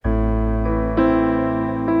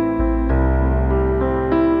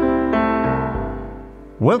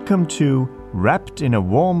Welcome to Wrapped in a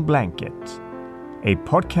Warm Blanket, a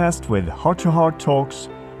podcast with heart-to-heart talks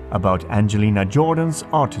about Angelina Jordan's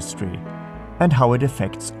artistry and how it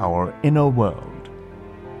affects our inner world.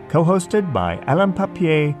 Co-hosted by Alan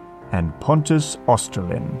Papier and Pontus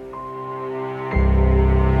Osterlin.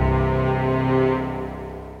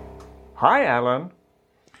 Hi, Alan.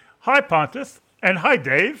 Hi, Pontus. And hi,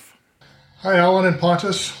 Dave. Hi, Alan and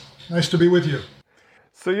Pontus. Nice to be with you.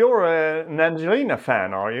 So you're an Angelina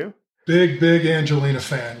fan, are you? Big Angelina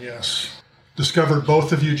fan, yes. Discovered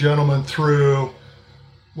both of you gentlemen through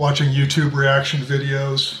watching YouTube reaction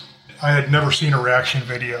videos. I had never seen a reaction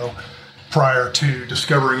video prior to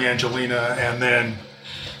discovering Angelina and then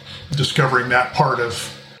discovering that part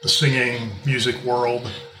of the singing music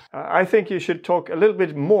world. I think you should talk a little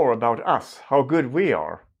bit more about us, how good we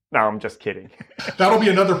are. No, I'm just kidding. That'll be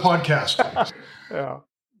another podcast. Yeah.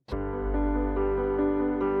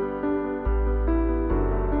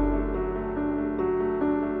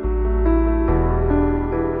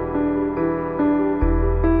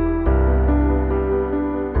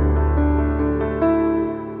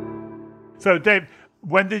 So, Dave,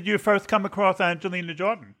 when did you first come across Angelina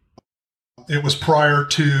Jordan? It was prior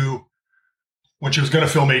to when she was going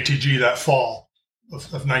to film ATG that fall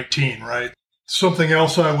of 19, right? Something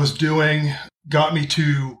else I was doing got me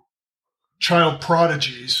to child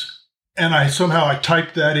prodigies, and I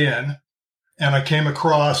typed that in, and I came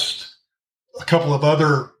across a couple of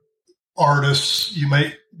other artists you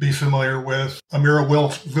might be familiar with. Amira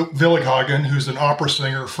Willighagen, who's an opera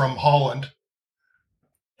singer from Holland,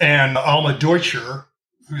 and Alma Deutscher,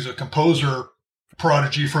 who's a composer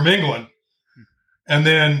prodigy from England. And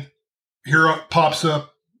then here pops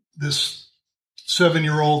up this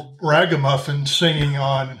 7-year-old ragamuffin singing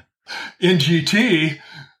on NGT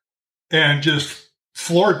and just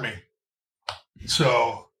floored me.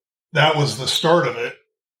 So that was the start of it.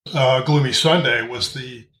 Gloomy Sunday was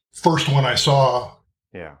the first one I saw.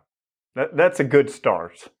 Yeah, that's a good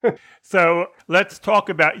start. So let's talk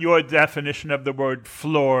about your definition of the word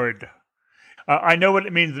floored. I know what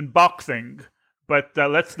it means in boxing, but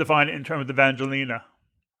let's define it in terms of Angelina.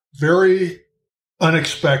 Very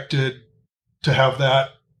unexpected to have that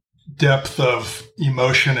depth of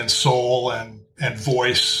emotion and soul and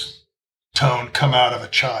voice tone come out of a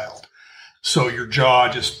child. So your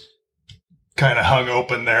jaw just kind of hung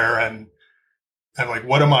open there and like,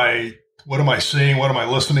 what am I seeing? What am I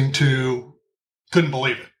listening to? Couldn't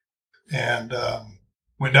believe it. And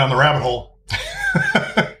went down the rabbit hole.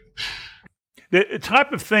 The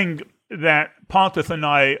type of thing that Pontus and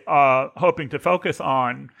I are hoping to focus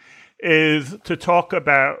on is to talk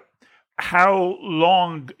about how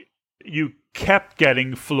long you kept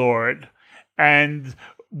getting floored, and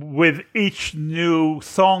with each new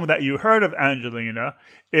song that you heard of Angelina,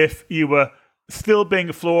 if you were still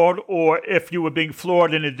being floored or if you were being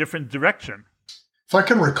floored in a different direction. If I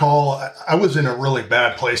can recall, I was in a really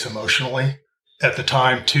bad place emotionally at the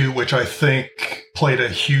time too, which I think played a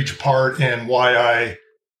huge part in why I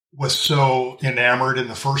was so enamored in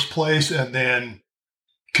the first place and then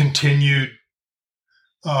continued.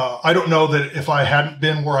 I don't know that if I hadn't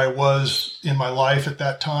been where I was in my life at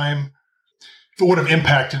that time, if it would have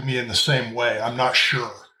impacted me in the same way. I'm not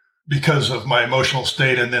sure, because of my emotional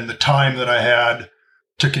state and then the time that I had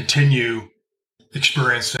to continue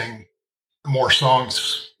experiencing more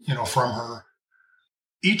songs, from her.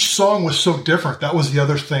 Each song was so different. That was the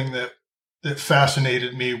other thing that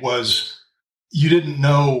fascinated me, was you didn't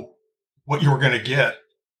know what you were going to get,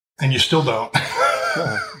 and you still don't.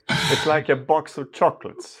 Yeah. It's like a box of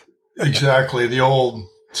chocolates. Exactly. The old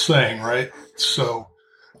saying, right? So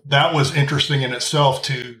that was interesting in itself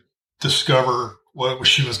to discover what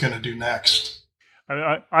she was going to do next.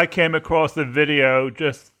 I came across the video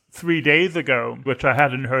just 3 days ago, which I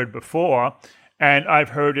hadn't heard before, and I've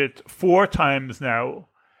heard it 4 times now,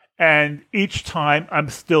 and each time I'm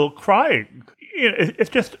still crying. It's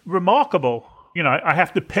just remarkable. I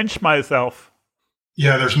have to pinch myself.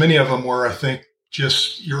 Yeah, there's many of them where I think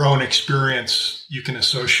just your own experience you can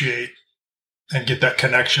associate and get that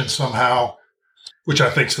connection somehow, which I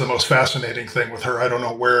think is the most fascinating thing with her. I don't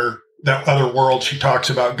know where that other world she talks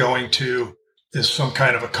about going to is some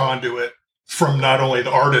kind of a conduit from not only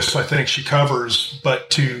the artists I think she covers, but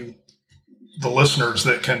to the listeners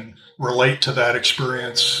that can relate to that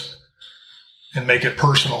experience and make it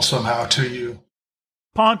personal somehow to you.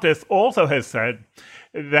 Pontus also has said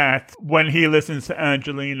that when he listens to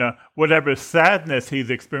Angelina, whatever sadness he's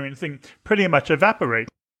experiencing pretty much evaporates.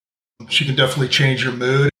 She can definitely change your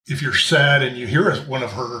mood. If you're sad and you hear one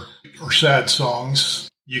of her sad songs,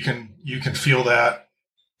 you can feel that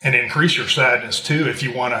and increase your sadness too if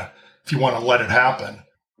you want to let it happen.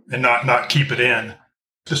 and not keep it in.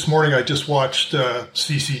 This morning, I just watched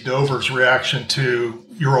CeCe Dover's reaction to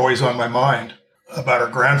You're Always on My Mind about her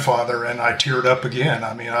grandfather, and I teared up again.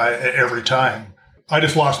 I mean, every time. I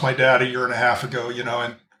just lost my dad a year and a half ago,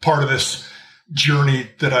 and part of this journey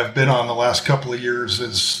that I've been on the last couple of years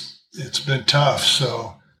it's been tough.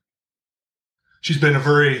 So she's been a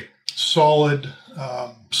very solid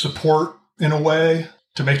support in a way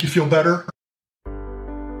to make you feel better.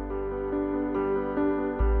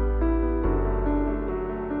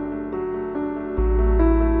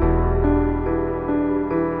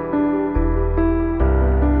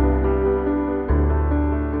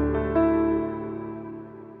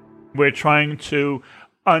 We're trying to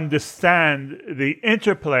understand the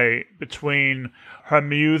interplay between her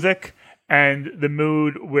music and the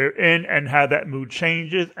mood we're in, and how that mood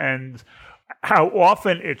changes and how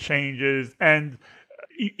often it changes. And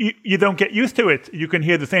you don't get used to it. You can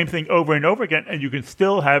hear the same thing over and over again, and you can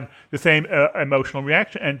still have the same emotional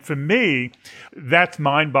reaction. And for me, that's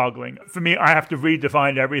mind-boggling. For me, I have to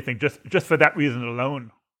redefine everything just for that reason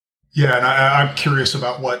alone. Yeah, and I'm curious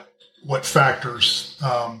about what factors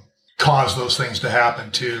cause those things to happen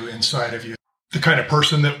too inside of you. The kind of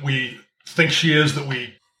person that we think she is, that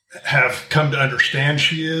we have come to understand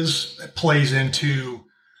she is, it plays into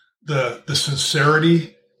the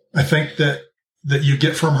sincerity, I think, that you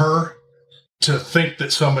get from her. To think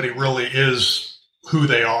that somebody really is who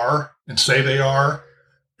they are and say they are,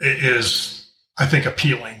 it is, I think,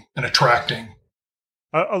 appealing and attracting.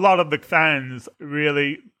 A lot of the fans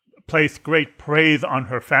really place great praise on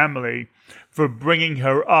her family for bringing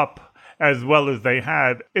her up as well as they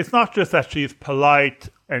have. It's not just that she's polite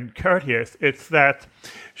and courteous, it's that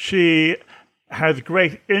she has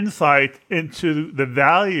great insight into the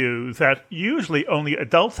values that usually only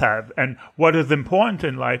adults have and what is important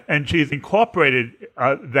in life. And she's incorporated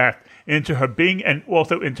that into her being and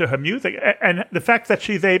also into her music. And the fact that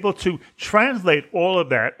she's able to translate all of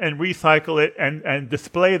that and recycle it and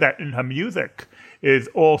display that in her music is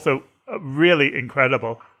also really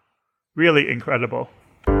incredible. Really incredible.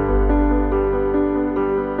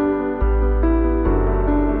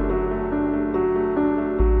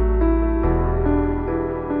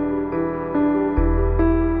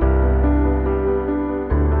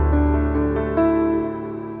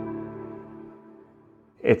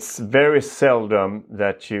 It's very seldom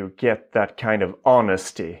that you get that kind of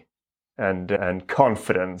honesty and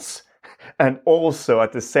confidence, and also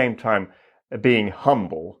at the same time being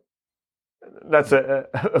humble. That's a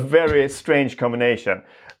very strange combination,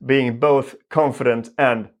 being both confident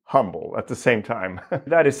and humble at the same time.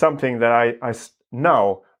 That is something that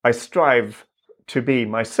I strive to be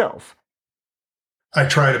myself. I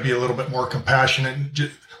try to be a little bit more compassionate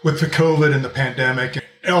with the COVID and the pandemic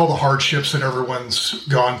and all the hardships that everyone's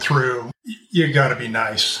gone through. You got to be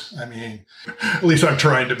nice. I mean, at least I'm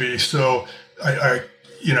trying to be. So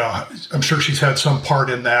I'm sure she's had some part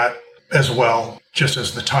in that as well, just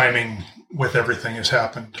as the timing with everything has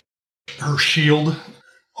happened. Her shield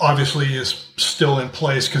obviously is still in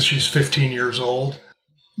place because she's 15 years old.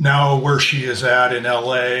 Now where she is at in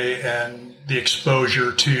LA and the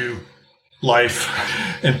exposure to life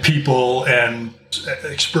and people and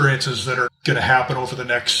experiences that are going to happen over the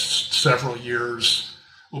next several years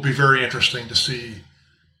will be very interesting to see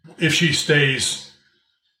if she stays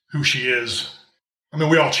who she is. I mean,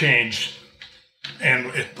 we all change,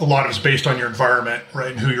 and a lot of it's based on your environment,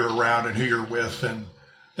 right, and who you're around and who you're with, and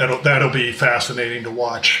that'll be fascinating to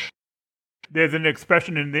watch. There's an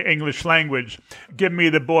expression in the English language, give me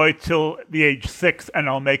the boy till the age 6 and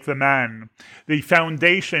I'll make the man. The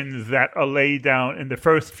foundations that are laid down in the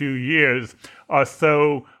first few years are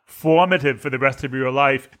so formative for the rest of your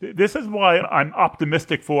life. This is why I'm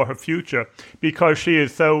optimistic for her future, because she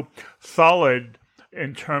is so solid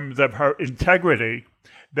in terms of her integrity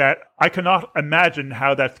that I cannot imagine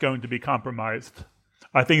how that's going to be compromised.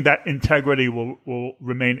 I think that integrity will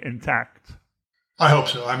remain intact. I hope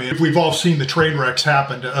so. I mean, we've all seen the train wrecks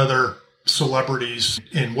happen to other celebrities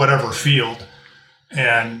in whatever field,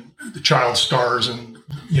 and the child stars, and,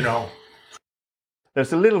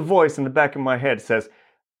 There's a little voice in the back of my head says,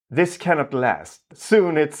 this cannot last.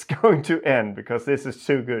 Soon it's going to end because this is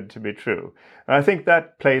too good to be true. And I think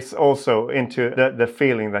that plays also into the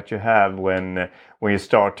feeling that you have when you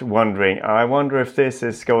start wondering, I wonder if this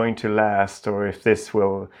is going to last or if this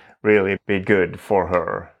will really be good for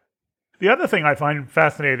her. The other thing I find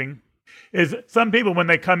fascinating is some people, when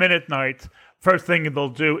they come in at night, first thing they'll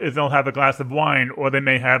do is they'll have a glass of wine, or they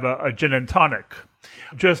may have a gin and tonic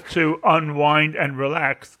just to unwind and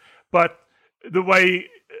relax. But the way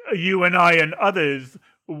you and I and others,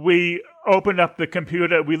 we open up the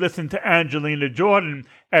computer, we listen to Angelina Jordan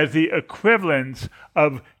as the equivalent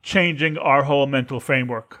of changing our whole mental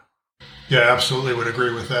framework. Yeah, absolutely would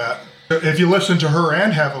agree with that. If you listen to her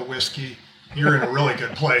and have a whiskey, you're in a really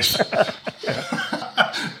good place.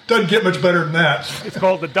 Doesn't get much better than that. It's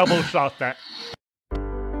called the double shot that.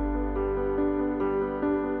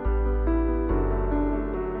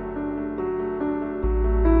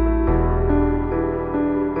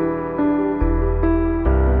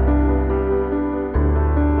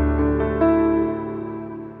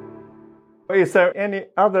 Is there any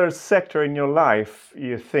other sector in your life,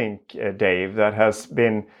 you think, Dave, that has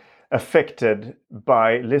been affected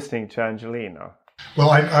by listening to Angelina?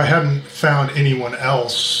 Well, I hadn't found anyone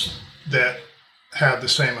else that had the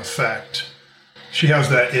same effect. She has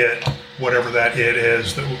that it, whatever that it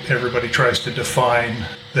is that everybody tries to define,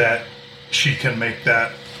 that she can make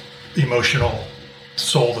that emotional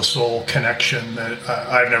soul-to-soul connection that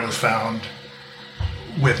I've never found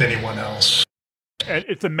with anyone else. And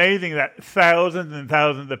it's amazing that thousands and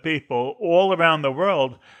thousands of people all around the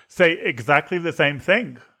world say exactly the same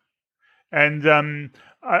thing. And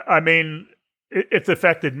I mean, it's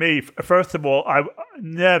affected me. First of all, I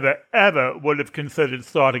never, ever would have considered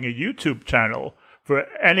starting a YouTube channel for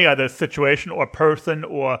any other situation or person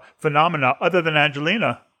or phenomena other than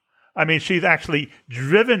Angelina. I mean, she's actually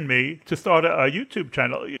driven me to start a YouTube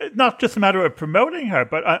channel. It's not just a matter of promoting her,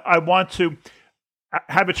 but I want to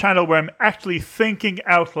have a channel where I'm actually thinking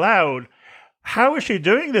out loud, how is she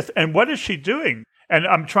doing this and what is she doing? And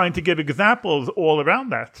I'm trying to give examples all around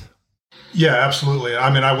that. Yeah, absolutely. I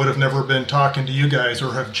mean, I would have never been talking to you guys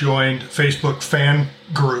or have joined Facebook fan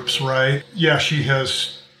groups, right? Yeah, she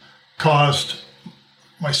has caused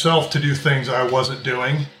myself to do things I wasn't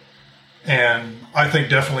doing. And I think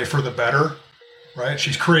definitely for the better, right?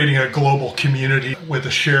 She's creating a global community with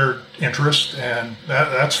a shared interest, and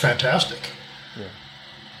that's fantastic.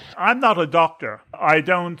 I'm not a doctor. I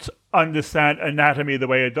don't understand anatomy the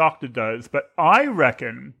way a doctor does, but I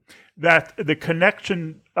reckon that the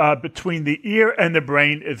connection between the ear and the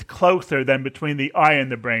brain is closer than between the eye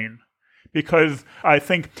and the brain. Because I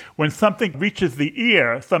think when something reaches the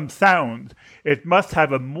ear, some sound, it must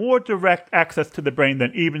have a more direct access to the brain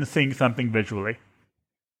than even seeing something visually.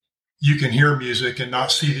 You can hear music and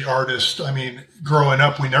not see the artist. I mean, growing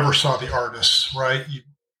up, we never saw the artists, right?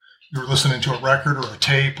 You're listening to a record or a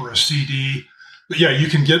tape or a CD. But yeah, you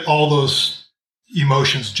can get all those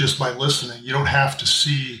emotions just by listening. You don't have to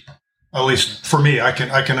see, at least for me, I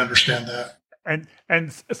can understand that.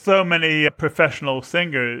 And so many professional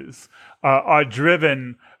singers are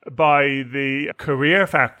driven by the career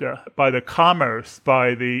factor, by the commerce,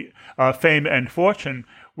 by the fame and fortune,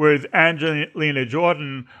 whereas Angelina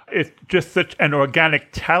Jordan is just such an organic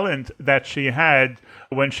talent that she had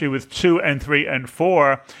when she was 2 and 3 and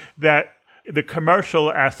 4, that the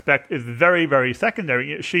commercial aspect is very, very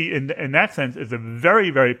secondary. She, in that sense, is a very,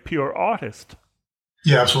 very pure artist.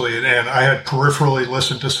 Yeah, absolutely. And I had peripherally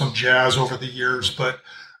listened to some jazz over the years, but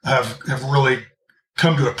have really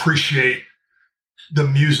come to appreciate the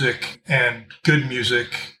music and good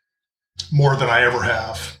music more than I ever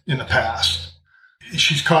have in the past.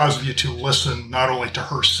 She's caused you to listen not only to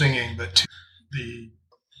her singing, but to the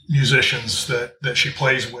musicians that she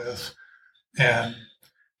plays with, and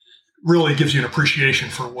really gives you an appreciation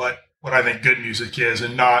for what I think good music is,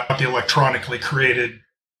 and not the electronically created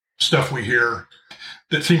stuff we hear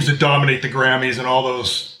that seems to dominate the Grammys and all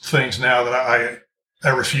those things now that I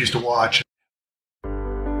refuse to watch.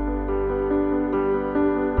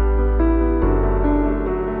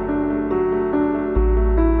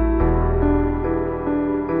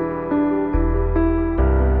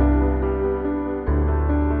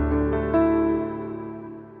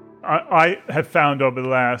 I have found over the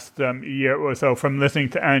last year or so from listening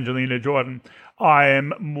to Angelina Jordan, I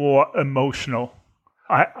am more emotional.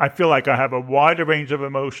 I feel like I have a wider range of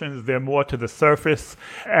emotions. They're more to the surface.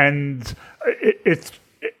 And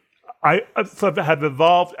I sort of have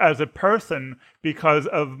evolved as a person because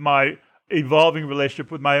of my evolving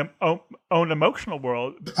relationship with my own emotional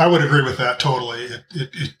world. I would agree with that totally.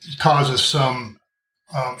 It causes some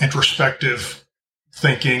introspective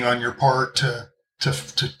thinking on your part to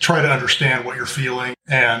try to understand what you're feeling.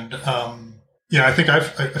 And I think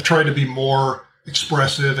I've tried to be more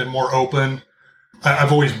expressive and more open.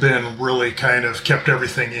 I've always been really kind of kept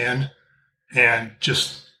everything in, and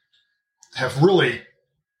just have really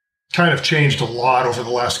kind of changed a lot over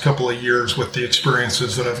the last couple of years with the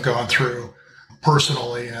experiences that I've gone through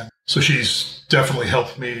personally. And so she's definitely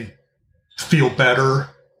helped me feel better.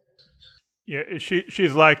 Yeah,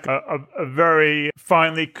 she's like a very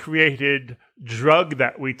finely created drug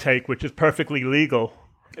that we take, which is perfectly legal.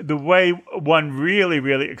 the way one really,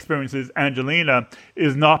 really experiences Angelina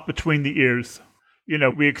is not between the ears.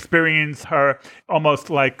 We experience her almost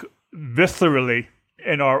like viscerally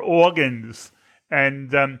in our organs.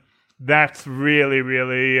 And that's really,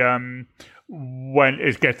 really when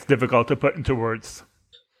it gets difficult to put into words.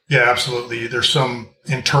 Yeah, absolutely. There's some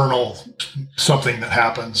internal something that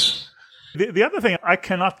happens. The other thing I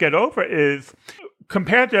cannot get over is,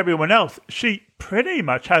 compared to everyone else, she pretty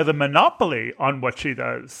much has a monopoly on what she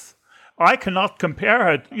does. I cannot compare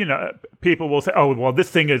her. People will say, oh, well, this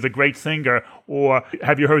singer is a great singer, or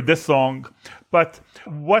have you heard this song? But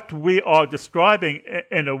what we are describing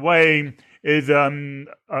in a way is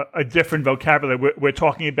a different vocabulary. We're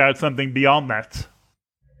talking about something beyond that.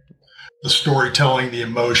 The storytelling, the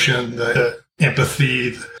emotion, the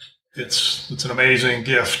empathy, it's an amazing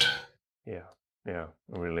gift. Yeah,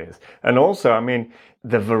 it really is. And also,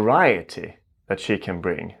 the variety that she can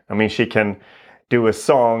bring. She can do a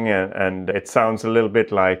song and it sounds a little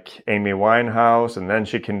bit like Amy Winehouse, and then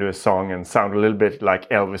she can do a song and sound a little bit like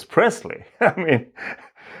Elvis Presley. And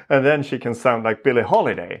then she can sound like Billie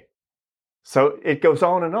Holiday. So it goes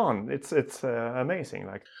on and on. It's amazing.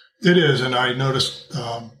 It is, and I noticed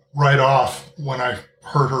right off when I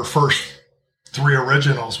heard her first 3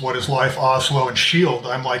 originals, What Is Life, Oslo, and Shield,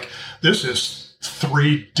 I'm like, this is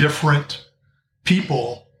 3 different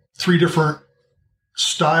people, 3 different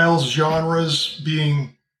styles, genres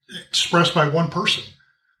being expressed by one person.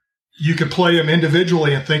 You could play them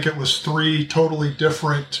individually and think it was 3 totally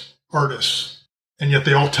different artists, and yet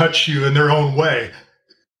they all touch you in their own way.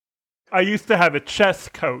 I used to have a chess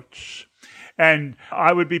coach, and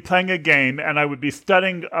I would be playing a game and I would be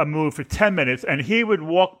studying a move for 10 minutes, and he would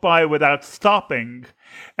walk by without stopping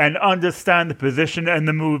and understand the position and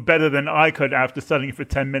the move better than I could after studying for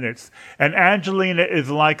 10 minutes. And Angelina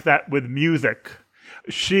is like that with music.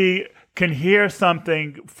 She can hear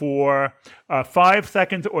something for 5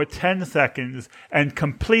 seconds or 10 seconds and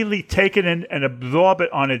completely take it in and absorb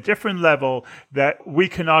it on a different level that we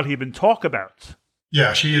cannot even talk about.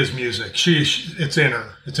 Yeah, she is music. It's in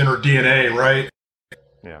her. It's in her DNA, right?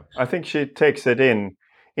 Yeah, I think she takes it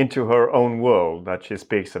into her own world that she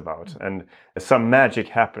speaks about, and some magic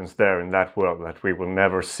happens there in that world that we will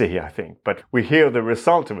never see, I think. But we hear the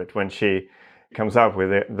result of it when she comes out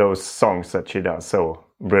with those songs that she does so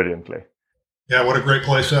brilliantly. Yeah, what a great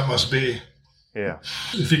place that must be. Yeah.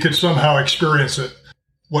 If you could somehow experience it,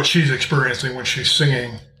 what she's experiencing when she's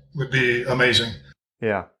singing would be amazing.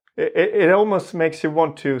 Yeah. It almost makes you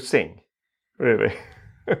want to sing, really.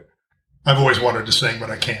 I've always wanted to sing,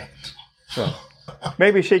 but I can't. So,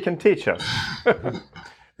 maybe she can teach us.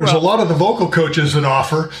 There's a lot of the vocal coaches that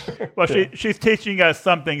offer. Well, she's teaching us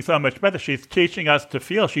something so much better. She's teaching us to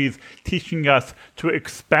feel. She's teaching us to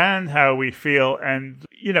expand how we feel. And,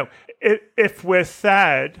 if we're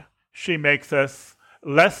sad, she makes us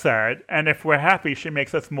less sad. And if we're happy, she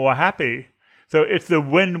makes us more happy. So it's a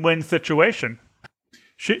win-win situation.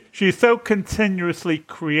 She's so continuously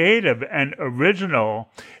creative and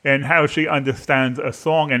original in how she understands a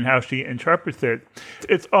song and how she interprets it.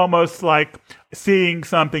 It's almost like seeing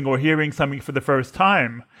something or hearing something for the first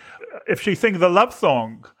time. If she sings a love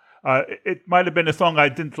song, it might have been a song I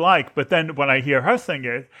didn't like, but then when I hear her sing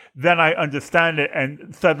it, then I understand it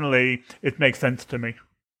and suddenly it makes sense to me.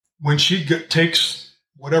 When she takes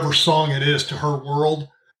whatever song it is to her world,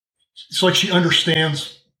 it's like she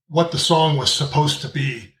understands what the song was supposed to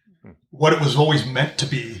be, what it was always meant to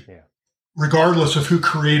be. Yeah. Regardless of who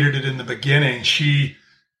created it in the beginning, she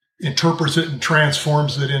interprets it and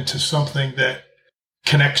transforms it into something that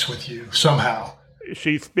connects with you somehow.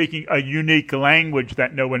 She's speaking a unique language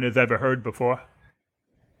that no one has ever heard before.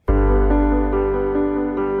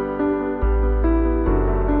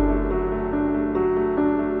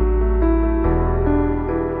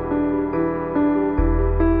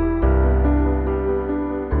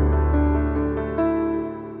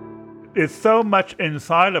 There's so much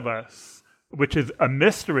inside of us, which is a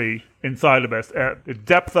mystery inside of us, the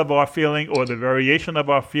depth of our feeling or the variation of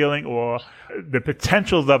our feeling or the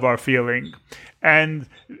potentials of our feeling. And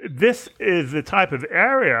this is the type of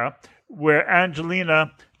area where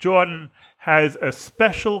Angelina Jordan has a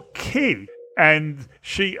special key, and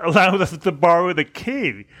she allows us to borrow the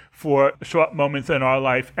key for short moments in our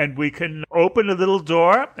life, and we can open a little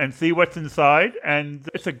door and see what's inside, and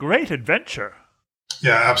it's a great adventure.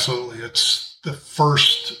 Yeah, absolutely. It's the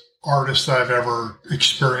first artist I've ever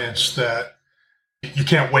experienced that you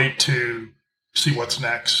can't wait to see what's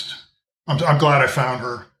next. I'm glad I found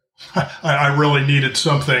her. I really needed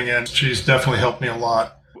something, and she's definitely helped me a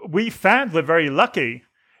lot. We fans are very lucky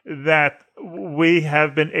that we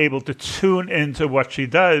have been able to tune into what she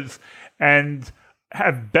does, and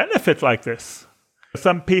have benefits like this.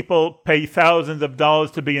 Some people pay thousands of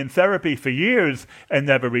dollars to be in therapy for years and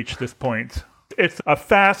never reach this point. It's a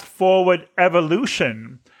fast-forward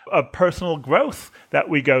evolution of personal growth that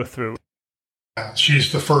we go through.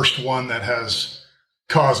 She's the first one that has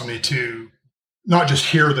caused me to not just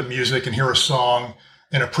hear the music and hear a song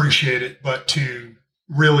and appreciate it, but to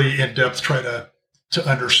really in depth try to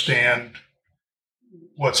understand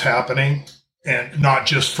what's happening, and not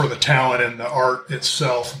just for the talent and the art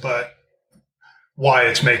itself, but why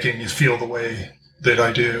it's making me feel the way that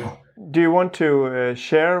I do. Do you want to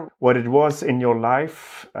share what it was in your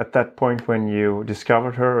life at that point when you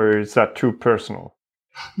discovered her, or is that too personal?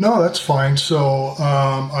 No, that's fine. So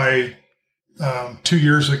I 2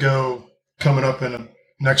 years ago, coming up in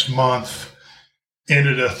next month,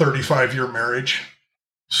 ended a 35-year marriage.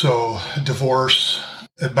 So divorce.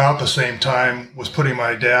 About the same time, was putting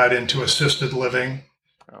my dad into assisted living.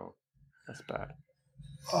 Oh, that's bad.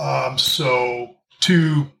 So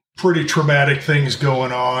two pretty traumatic things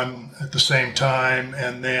going on at the same time.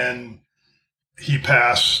 And then he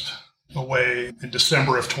passed away in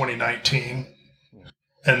December of 2019.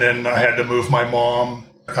 And then I had to move my mom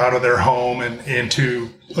out of their home and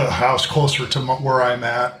into a house closer to where I'm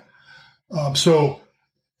at. So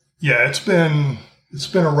yeah, it's been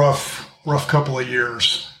a rough couple of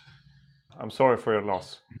years. I'm sorry for your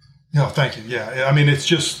loss. No, thank you. Yeah. I mean, it's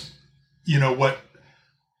just, what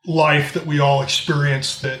life that we all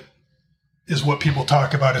experience that is what people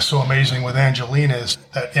talk about is so amazing with Angelina, is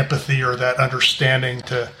that empathy or that understanding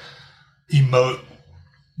to emote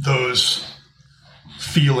those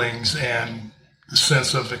feelings and the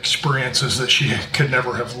sense of experiences that she could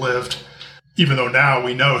never have lived. Even though now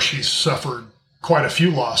we know she's suffered quite a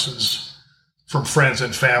few losses from friends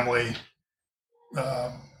and family,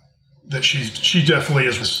 that she definitely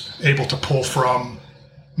is able to pull from.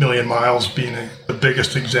 Million Miles being the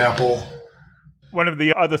biggest example. One of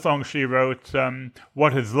the other songs she wrote,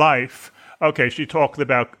 What is Life? Okay, she talks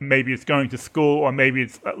about maybe it's going to school, or maybe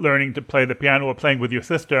it's learning to play the piano or playing with your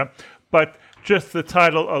sister. But just the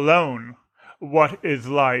title alone, What is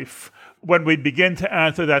Life? When we begin to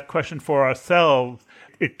answer that question for ourselves,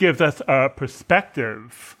 it gives us a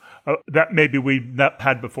perspective that maybe we've not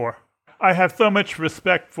had before. I have so much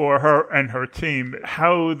respect for her and her team,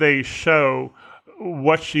 how they show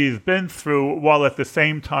what she's been through, while at the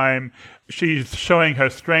same time she's showing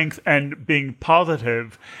her strength and being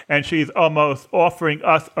positive, and she's almost offering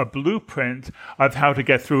us a blueprint of how to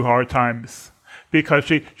get through hard times, because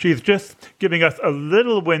she's just giving us a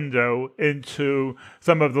little window into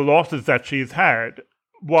some of the losses that she's had,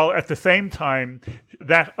 while at the same time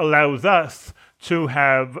that allows us to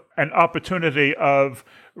have an opportunity of,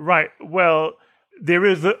 right, well, there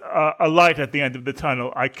is a light at the end of the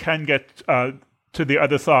tunnel. I can get to the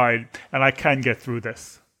other side, and I can get through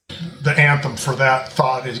this. The anthem for that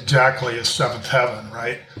thought is Seventh Heaven,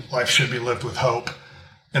 right? Life should be lived with hope.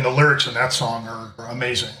 And the lyrics in that song are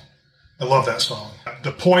amazing. I love that song.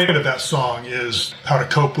 The point of that song is how to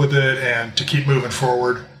cope with it and to keep moving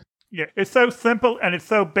forward. Yeah, it's so simple and it's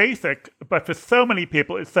so basic, but for so many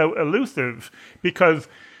people it's so elusive, because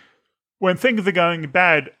when things are going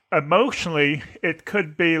bad emotionally, it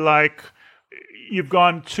could be like you've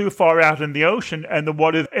gone too far out in the ocean and the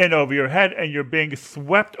water's in over your head and you're being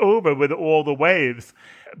swept over with all the waves.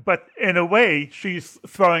 But in a way, she's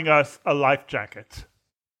throwing us a life jacket.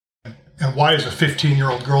 And why is a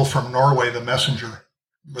 15-year-old girl from Norway the messenger?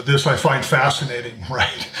 But this I find fascinating,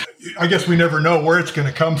 right? I guess we never know where it's going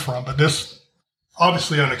to come from, but this,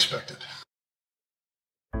 obviously unexpected.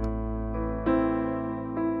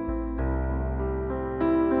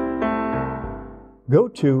 Go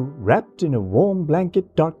to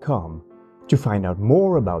wrappedinawarmblanket.com to find out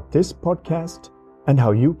more about this podcast and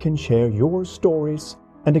how you can share your stories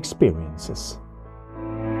and experiences.